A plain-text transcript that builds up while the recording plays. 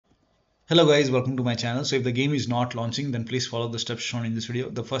Hello guys, welcome to my channel. So if the game is not launching, then please follow the steps shown in this video.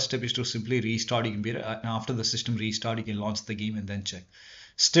 The first step is to simply restart your computer, and after the system restart you can launch the game and then check.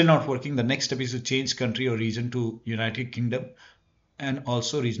 Still not working. The next step is to change country or region to United Kingdom and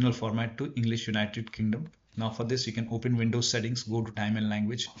also regional format to English United Kingdom. Now for this you can open Windows settings, go to time and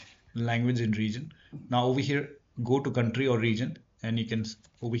language in region. Now over here go to country or region, and you can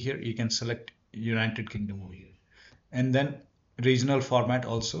over here you can select United Kingdom over here, and then regional format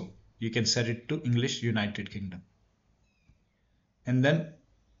also you can set it to English United Kingdom, and then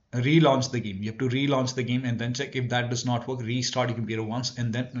relaunch the game. You have to relaunch the game and then check. If that does not work, restart your computer once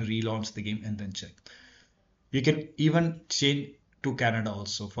and then relaunch the game and then check. You can even change to Canada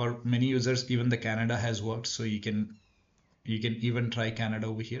also. For many users, even the Canada has worked, so you can even try Canada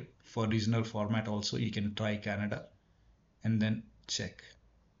over here. For regional format also you can try Canada and then check.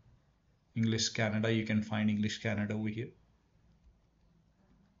 English Canada, you can find English Canada over here.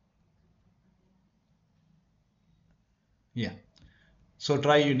 Yeah, so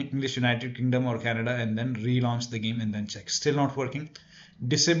try English United Kingdom or Canada and then relaunch the game and then check. Still not working.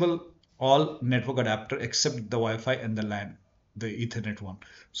 Disable all network adapter except the Wi-Fi and the LAN, the Ethernet one.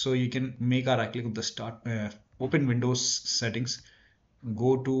 So you can make a right click on the start, open Windows settings,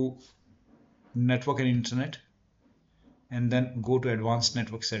 go to network and internet, and then go to advanced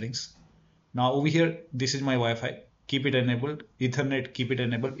network settings. Now over here, this is my Wi-Fi. Keep it enabled. Ethernet, keep it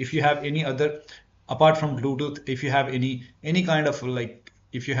enabled. If you have any other apart from Bluetooth, if you have any kind of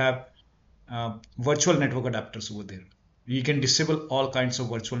if you have virtual network adapters over there, you can disable all kinds of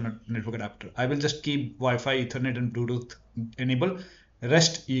virtual network adapter. I will just keep Wi-Fi, Ethernet and Bluetooth enabled.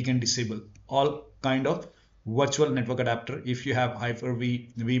 Rest you can disable all kind of virtual network adapter. If you have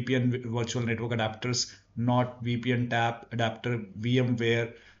Hyper-V, VPN virtual network adapters, not VPN tab adapter,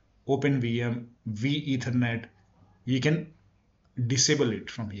 VMware, OpenVM, vEthernet, you can disable it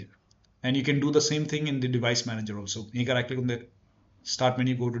from here. And you can do the same thing in the device manager also. You can right click on the start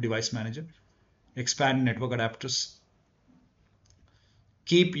menu, go to device manager, expand network adapters,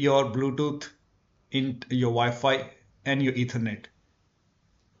 keep your Bluetooth in your Wi-Fi and your Ethernet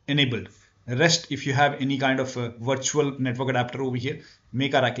enabled. Rest, if you have any kind of virtual network adapter over here,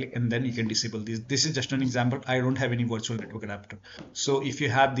 make a right click and then you can disable these. This is just an example. I don't have any virtual network adapter. So if you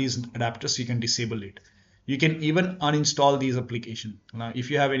have these adapters, you can disable it. You can even uninstall these applications. Now,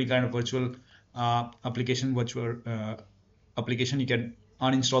 if you have any kind of virtual application, you can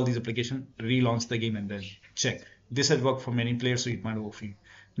uninstall these applications, relaunch the game, and then check. This has worked for many players, so it might work for you.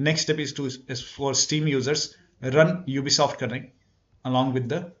 Next step is for Steam users, run Ubisoft Connect along with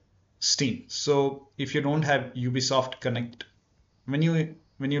the Steam. So if you don't have Ubisoft Connect, when you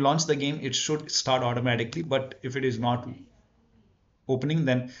launch the game, it should start automatically. But if it is not opening,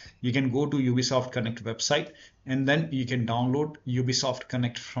 then you can go to Ubisoft Connect website and then you can download Ubisoft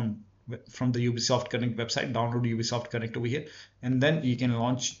Connect from the Ubisoft Connect website. Download Ubisoft Connect over here, and then you can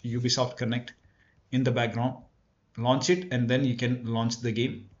launch Ubisoft Connect in the background. Launch it, and then you can launch the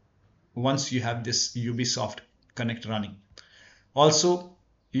game once you have this Ubisoft Connect running. Also,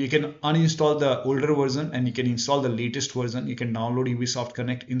 you can uninstall the older version and you can install the latest version. You can download Ubisoft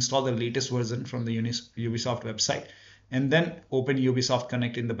Connect, install the latest version from the Ubisoft website, and then open Ubisoft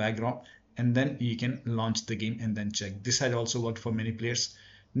Connect in the background, and then you can launch the game and then check. This has also worked for many players.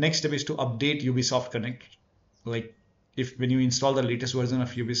 Next step is to update Ubisoft Connect. Like if when you install the latest version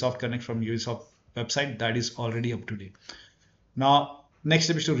of Ubisoft Connect from Ubisoft website, that is already up to date. Now next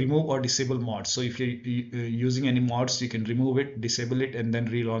step is to remove or disable mods. So if you're using any mods, you can remove it, disable it, and then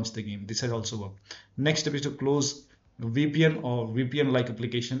relaunch the game. This has also worked. Next step is to close VPN or VPN like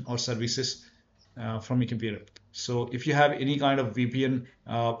application or services from your computer. So if you have any kind of VPN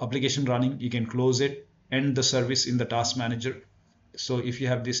application running, you can close it, end the service in the task manager. So if you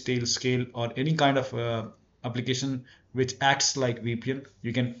have this Tailscale or any kind of application which acts like VPN,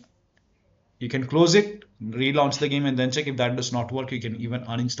 you can close it, relaunch the game, and then check. If that does not work, you can even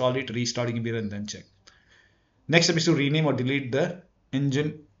uninstall it, restart your computer, and then check. Next step is to rename or delete the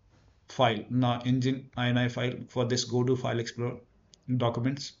engine file. Now engine ini file. For this, go to File Explorer,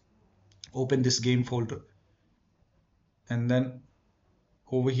 Documents, open this game folder, and then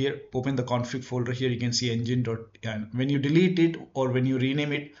over here open the config folder. Here you can see engine.ini. When you delete it or when you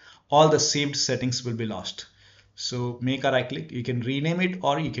rename it, all the saved settings will be lost. So make a right click, you can rename it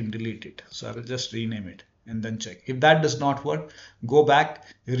or you can delete it. So I will just rename it and then check. If that does not work, go back,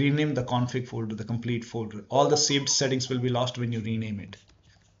 rename the config folder, the complete folder. All the saved settings will be lost when you rename it,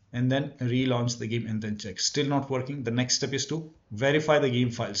 and then relaunch the game and then check. Still not working. The next step is to verify the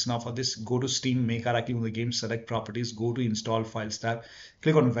game files. Now for this, go to Steam, make a right click on the game, select properties, go to install files tab,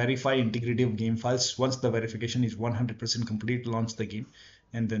 click on verify integrity of game files. Once the verification is 100% complete, launch the game.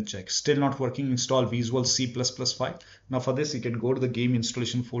 and then check. Still not working. Install Visual C++ file. Now for this, you can go to the game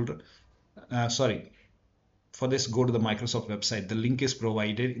installation folder. For this, go to the Microsoft website. The link is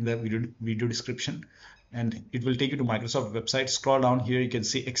provided in the video description, and it will take you to Microsoft website. Scroll down here, you can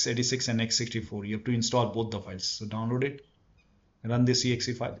see x86 and x64. You have to install both the files. So download it, run this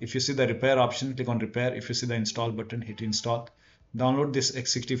exe file. If you see the repair option, click on repair. If you see the install button, hit install. Download this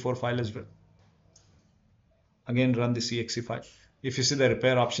x64 file as well. Again, run this exe file. If you see the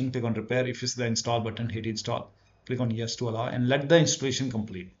repair option, click on repair. If you see the install button, hit install. Click on yes to allow and let the installation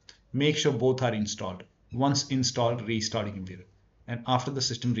complete. Make sure both are installed. Once installed, restart your computer. And after the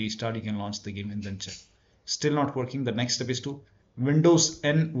system restart, you can launch the game and then check. Still not working. The next step is to Windows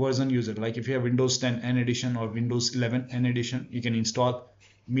N version user. Like if you have Windows 10 N edition or Windows 11 N edition, you can install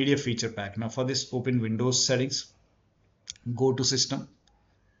Media Feature Pack. Now for this, open Windows settings, go to System,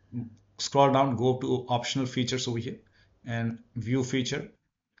 scroll down, go to Optional Features over here and View Feature.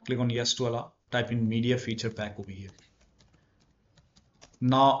 Click on yes to allow. Type in Media Feature Pack over here.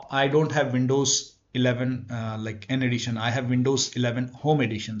 Now I don't have Windows 11 like N edition. I have Windows 11 Home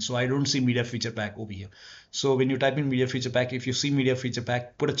edition, so I don't see Media Feature Pack over here. So when you type in Media Feature Pack, if you see Media Feature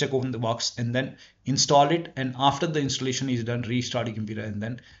Pack, put a check over in the box and then install it. And after the installation is done, restart your computer and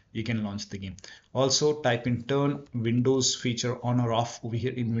then you can launch the game. Also type in turn Windows feature on or off over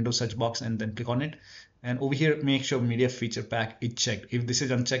here in Windows search box and then click on it. And over here, make sure Media Feature Pack is checked. If this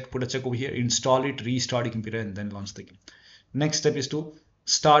is unchecked, put a check over here, install it, restart your computer and then launch the game. Next step is to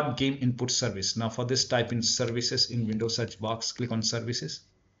start game input service. Now for this, type in services in Windows search box, click on services.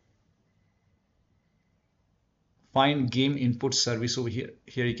 Find game input service over here.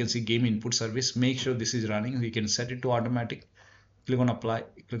 Here you can see game input service. Make sure this is running. You can set it to automatic. Click on apply,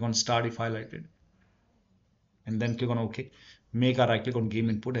 click on start if highlighted, and then click on OK. Make a right click on game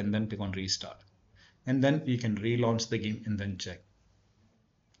input and then click on restart. And then you can relaunch the game and then check.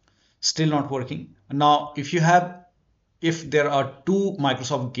 Still not working. Now if there are two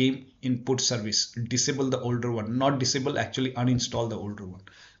Microsoft game input service, disable the older one. Not disable, actually uninstall the older one.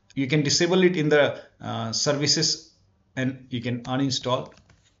 You can disable it in the services and you can uninstall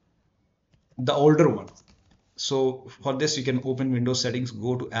the older one. So for this, you can open Windows settings,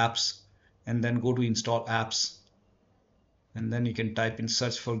 go to apps and then go to install apps, and then you can type in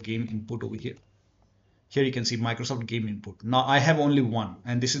search for game input over here. Here you can see Microsoft Game Input. Now I have only one,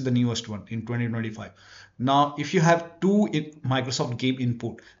 and this is the newest one in 2025. Now if you have two Microsoft Game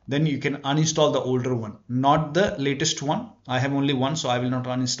Input, then you can uninstall the older one, not the latest one. I have only one, so I will not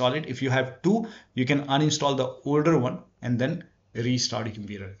uninstall it. If you have two, you can uninstall the older one and then restart your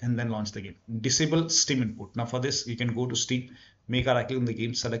computer and then launch the game. Disable Steam Input. Now for this, you can go to Steam, make a right click on the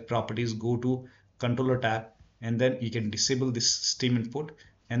game, select properties, go to controller tab, and then you can disable this Steam Input.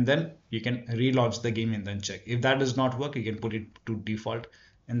 And then you can relaunch the game and then check. If that does not work, you can put it to default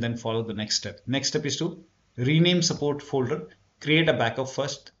and then follow the next step. Next step is to rename support folder, create a backup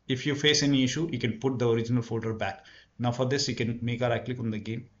first. If you face any issue, you can put the original folder back. Now for this, you can make a right click on the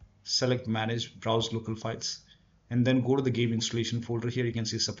game, select manage, browse local files, and then go to the game installation folder. Here you can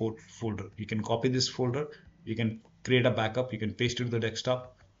see support folder. You can copy this folder, you can create a backup, you can paste it to the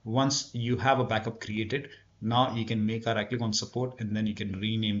desktop. Once you have a backup created, now you can make a right click on support and then you can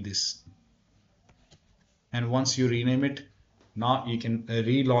rename this. And once you rename it, now you can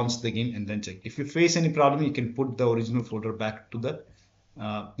relaunch the game and then check. If you face any problem, you can put the original folder back to the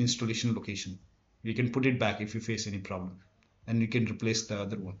installation location. You can put it back if you face any problem and you can replace the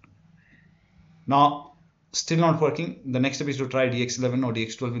other one. Now still not working. The next step is to try DX11 or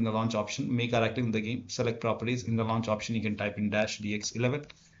DX12 in the launch option. Make a right click in the game, select properties. In the launch option, you can type in -DX11.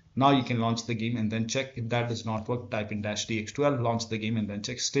 Now you can launch the game and then check. If that does not work, type in -DX12, launch the game and then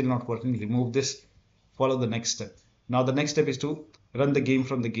check. Still not working, remove this, follow the next step. Now the next step is to run the game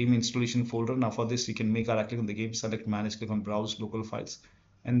from the game installation folder. Now for this, you can make a right click on the game, select manage, click on browse local files,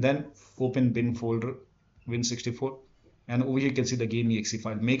 and then open bin folder, Win64, and over here you can see the game exe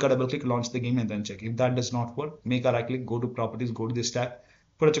file. Make a double click, launch the game and then check. If that does not work, make a right click, go to properties, go to this tab,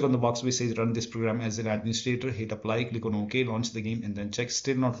 put a check on the box which says run this program as an administrator, hit apply, click on OK, launch the game and then check.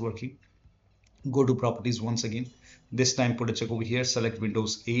 Still not working. Go to properties once again. This time put a check over here, select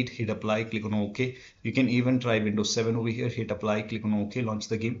Windows 8, hit apply, click on OK. You can even try Windows 7 over here, hit apply, click on OK, launch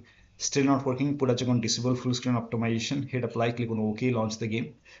the game. Still not working, put a check on disable full screen optimization, hit apply, click on OK, launch the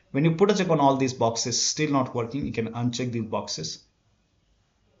game. When you put a check on all these boxes, still not working, you can uncheck these boxes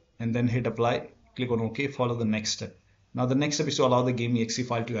and then hit apply, click on OK, follow the next step. Now the next step is to allow the game exe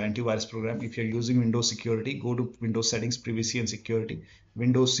file to your antivirus program. If you're using Windows Security, go to Windows Settings, Privacy and Security,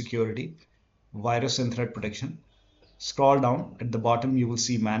 Windows Security, Virus and Threat Protection. Scroll down, at the bottom you will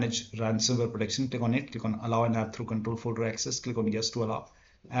see Manage Ransomware Protection. Click on it, click on Allow an app through control folder access, click on Yes to allow.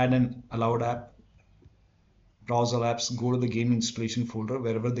 Add an allowed app, browser apps, go to the game installation folder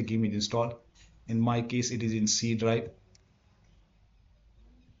wherever the game is installed. In my case, it is in C drive.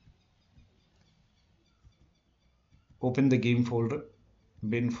 Open the game folder,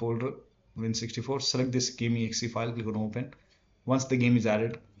 bin folder, Win64. Select this game.exe file, click on open. Once the game is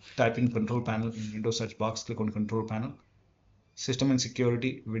added, type in control panel in Windows search box, click on control panel. System and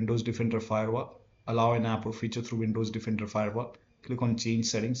security, Windows Defender Firewall. Allow an app or feature through Windows Defender Firewall. Click on change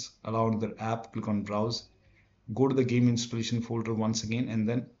settings. Allow another app, click on browse. Go to the game installation folder once again and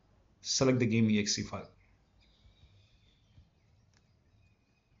then select the game.exe file.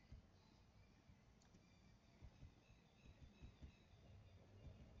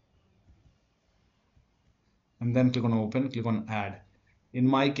 And then click on open, click on add. In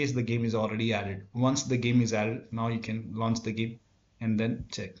my case, the game is already added. Once the game is added, now you can launch the game and then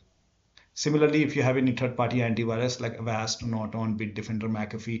check. Similarly, if you have any third-party antivirus like Avast, Norton, Bitdefender,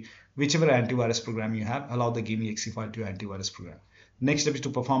 McAfee, whichever antivirus program you have, allow the game.exe file to your antivirus program. Next step is to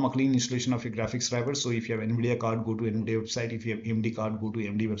perform a clean installation of your graphics driver. So if you have NVIDIA card, go to NVIDIA website. If you have AMD card, go to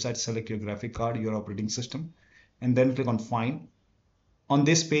AMD website. Select your graphic card, your operating system, and then click on Find. On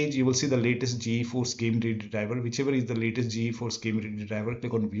this page, you will see the latest GeForce Game Ready driver. Whichever is the latest GeForce Game Ready driver,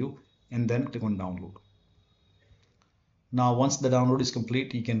 click on View and then click on Download. Now, once the download is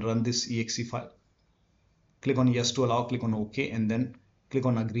complete, you can run this exe file. Click on Yes to allow, click on OK, and then click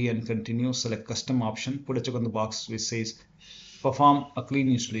on Agree and Continue. Select Custom option. Put a check on the box which says Perform a clean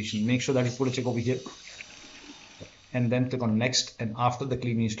installation. Make sure that you put a check over here, and then click on Next. And after the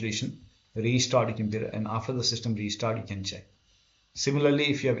clean installation, restart your computer, and after the system restart, you can check. Similarly,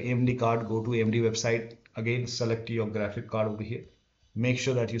 if you have AMD card, go to AMD website. Again, select your graphic card over here. Make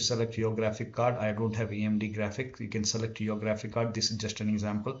sure that you select your graphic card. I don't have AMD graphics. You can select your graphic card. This is just an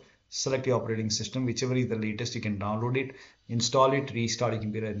example. Select your operating system. Whichever is the latest, you can download it, install it, restart your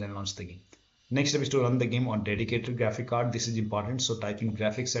computer, and then launch the game. Next step is to run the game on dedicated graphic card. This is important. So type in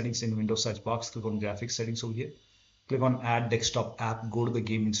graphics settings in Windows search box. Click on graphics settings over here. Click on Add Desktop App. Go to the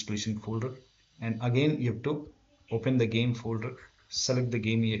game installation folder. And again, you have to open the game folder. Select the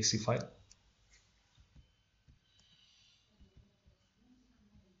game.exe file.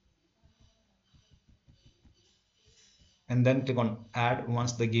 And then click on add.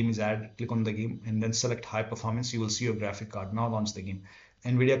 Once the game is added, click on the game and then select high performance. You will see your graphic card. Now launch the game.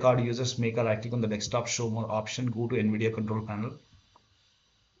 NVIDIA card users, make a right click on the desktop, show more option, go to NVIDIA control panel.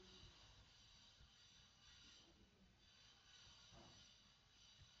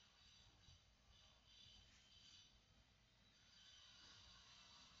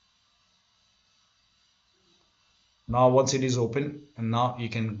 Now once it is open, and now you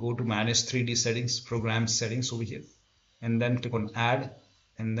can go to manage 3D settings, program settings over here, and then click on add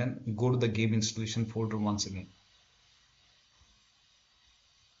and then go to the game installation folder once again.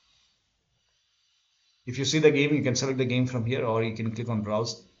 If you see the game, you can select the game from here, or you can click on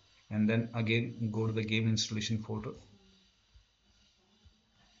browse and then again go to the game installation folder.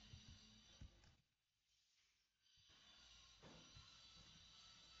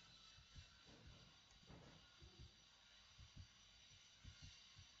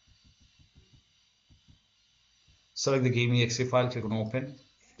 Select the game.exe file, click on open,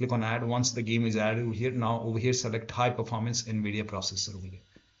 click on add. Once the game is added over here, now over here select high performance NVIDIA processor over here.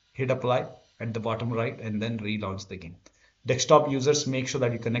 Hit apply at the bottom right and then relaunch the game. Desktop users, make sure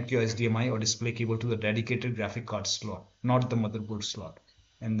that you connect your HDMI or display cable to the dedicated graphic card slot, not the motherboard slot,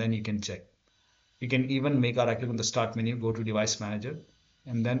 and then you can check. You can even make a right click on the start menu, go to device manager,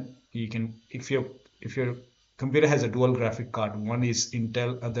 and then you can, if your computer has a dual graphic card, one is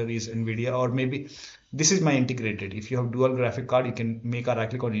Intel, other is NVIDIA, or maybe this is my integrated. If you have dual graphic card, you can make a right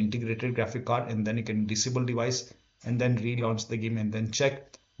click on integrated graphic card and then you can disable device and then relaunch the game and then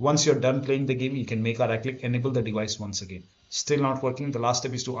check. Once you're done playing the game, you can make a right click, enable the device once again. Still not working, the last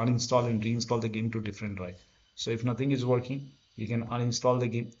step is to uninstall and reinstall the game to different drive. So if nothing is working, you can uninstall the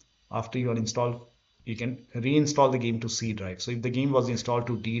game. After you uninstall, you can reinstall the game to C drive. So if the game was installed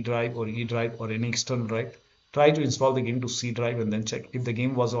to D drive or E drive or any external drive, try to install the game to C drive and then check. If the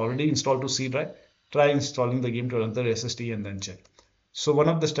game was already installed to C drive, try installing the game to another SSD and then check. So one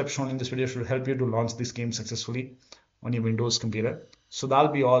of the steps shown in this video should help you to launch this game successfully on your Windows computer. So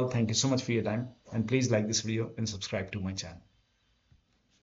that'll be all. Thank you so much for your time, and please like this video and subscribe to my channel.